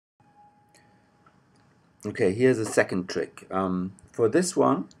Okay, here's a second trick. For this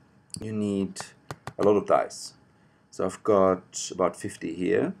one, you need a lot of dice. So I've got about 50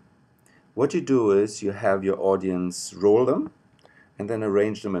 here. What you do is you have your audience roll them and then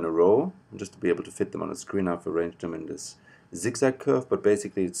arrange them in a row. And just to be able to fit them on the screen, I've arranged them in this zigzag curve, but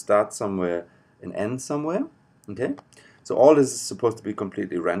basically it starts somewhere and ends somewhere. Okay, so all this is supposed to be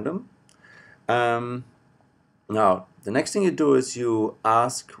completely random. Now, the next thing you do is you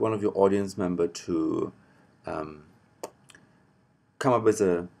ask one of your audience member to come up with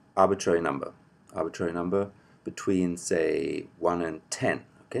an arbitrary number between, say, 1 and 10,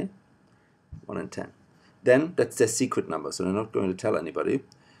 okay? 1 and 10. Then that's their secret number, so they're not going to tell anybody.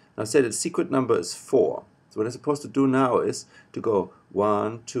 Now say the secret number is 4. So what they're supposed to do now is to go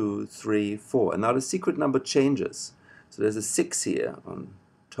 1, 2, 3, 4. And now the secret number changes. So there's a 6 here on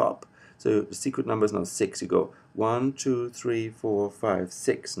top. So the secret number is now 6. You go 1, 2, 3, 4, 5,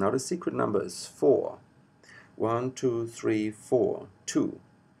 6. Now the secret number is 4. 1, 2, 3, 4, 2.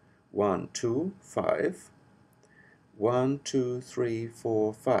 1, 2, 5. 1, 2, 3,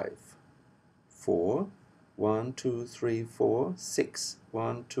 4, 5. 4. 1, 2, 3, 4, 6.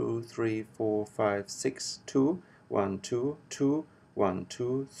 1, 2, 3, 4, 5, 6, 2. 1, 2, 2. 1,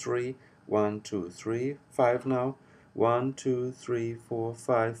 2, 3. 1, 2, 3, 5 now. 1, 2, 3, 4,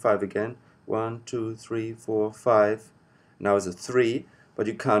 5, 5 again. 1, 2, 3, 4, 5. Now it's a 3, but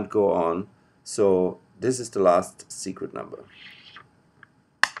you can't go on. So this is the last secret number.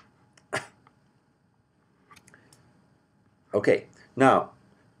 Okay, now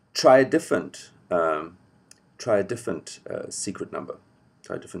try a different secret number.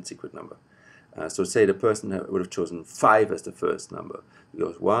 Try a different secret number. So say the person would have chosen 5 as the first number. It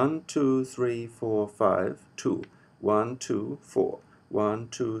goes 1, 2, 3, 4, 5, 2. 1, 2, 4. 1,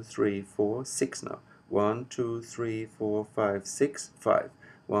 2, 3, 4, 6 now. 1, 2, 3, 4, 5, 6, 5.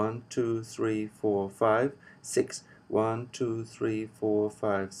 1, 2, 3, 4, 5, 6. 1, 2, 3, 4,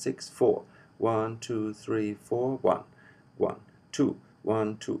 5, 6, 4. 1, 2, 3, 4, 1. 1, 2,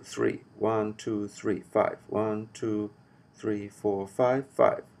 1, 2, 3, 1, 2, 3, 5, 1, 2, 3, 4, 5,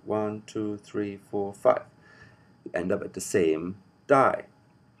 5, 1, 2, 3, 4, 5. You end up at the same die.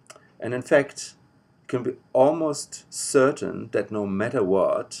 And in fact, you can be almost certain that no matter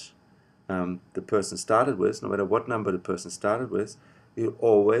what the person started with, no matter what number the person started with, you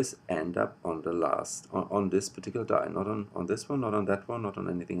always end up on the last, on this particular die. Not on this one, not on that one, not on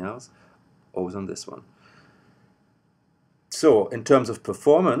anything else, always on this one. So in terms of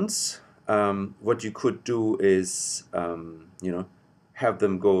performance, what you could do is, have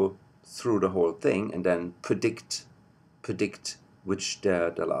them go through the whole thing and then predict which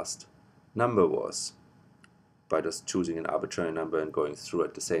their last number was by just choosing an arbitrary number and going through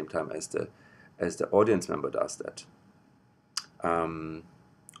at the same time as the audience member does that.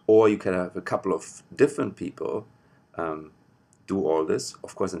 Or you can have a couple of different people do all this,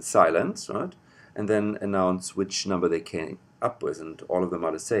 of course in silence, right? And then announce which number they came up with, and all of them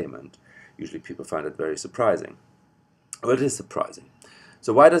are the same, and usually people find it very surprising. Well, it is surprising.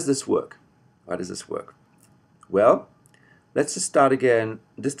 So why does this work? Why does this work? Well, let's just start again,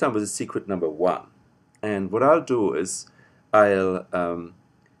 this time with a secret number 1. And what I'll do is I'll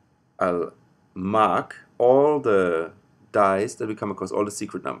mark all the dice that we come across, all the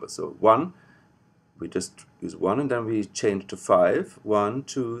secret numbers. So 1, we just use 1 and then we change to 5. 1,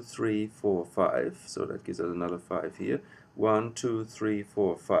 2, 3, 4, 5. So that gives us another 5 here. 1, 2, 3,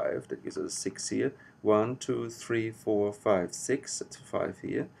 4, 5. That gives us a 6 here. 1, 2, 3, 4, 5, 6. That's a 5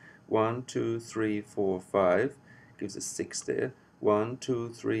 here. 1, 2, 3, 4, 5. Gives us 6 there. 1, 2,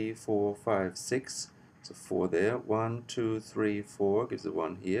 3, 4, 5, 6. So 4 there. 1, 2, 3, 4. Gives a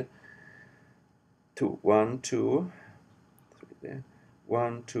 1 here. 2. 1, 2. 3 there.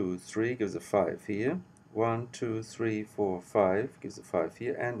 1, 2, 3 gives a 5 here. 1, 2, 3, 4, 5 gives a 5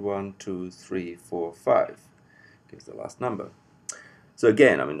 here. And 1, 2, 3, 4, 5 gives the last number. So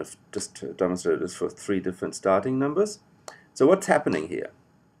again, I've just demonstrated this for 3 different starting numbers. So what's happening here?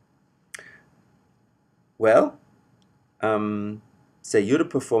 Well, say you're the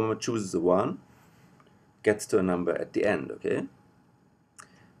performer, chooses a 1, gets to a number at the end, okay?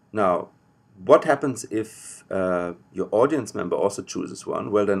 Now, what happens if your audience member also chooses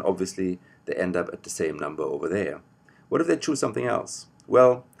 1? Well, then obviously they end up at the same number over there. What if they choose something else?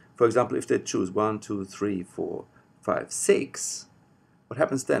 Well, for example, if they choose 1, 2, 3, 4, 5, 6, what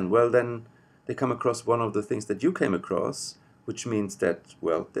happens then? Well, then they come across one of the things that you came across, which means that,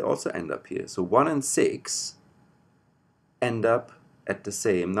 well, they also end up here. So 1 and 6 end up at the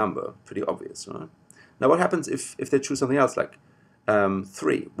same number. Pretty obvious, right? Now, what happens if they choose something else, like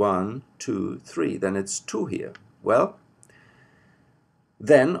 3, 1, 2, 3, then it's 2 here. Well,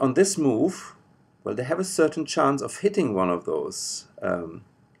 then on this move, well, they have a certain chance of hitting one of those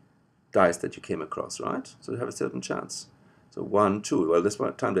dice that you came across, right? So they have a certain chance. So 1, 2. Well, this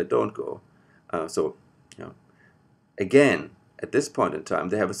one time they don't go. So, you know, again, at this point in time,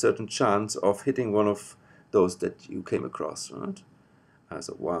 they have a certain chance of hitting one of those that you came across, right?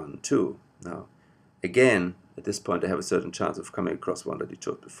 So 1, 2. Now, again, at this point, they have a certain chance of coming across one that you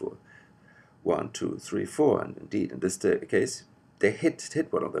chose before. 1, 2, 3, 4, and indeed, in this case, they hit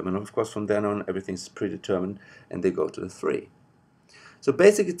one of them, and of course, from then on, everything's predetermined, and they go to the 3. So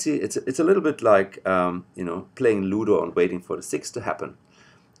basically, it's a little bit like you know, playing Ludo and waiting for the 6 to happen.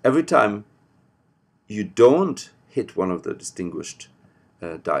 Every time you don't hit one of the distinguished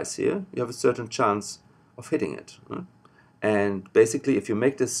dice here, you have a certain chance of hitting it. Right? And basically, if you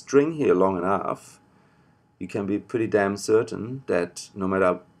make this string here long enough, you can be pretty damn certain that no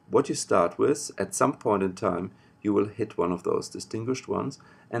matter what you start with, at some point in time, you will hit one of those distinguished ones,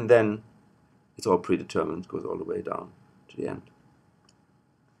 and then it's all predetermined, goes all the way down to the end.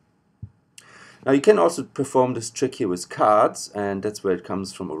 Now you can also perform this trick here with cards, and that's where it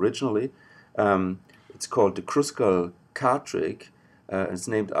comes from originally. It's called the kruskal card trick. It's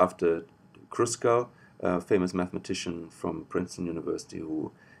named after Kruskal, a famous mathematician from Princeton University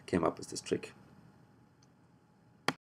who came up with this trick.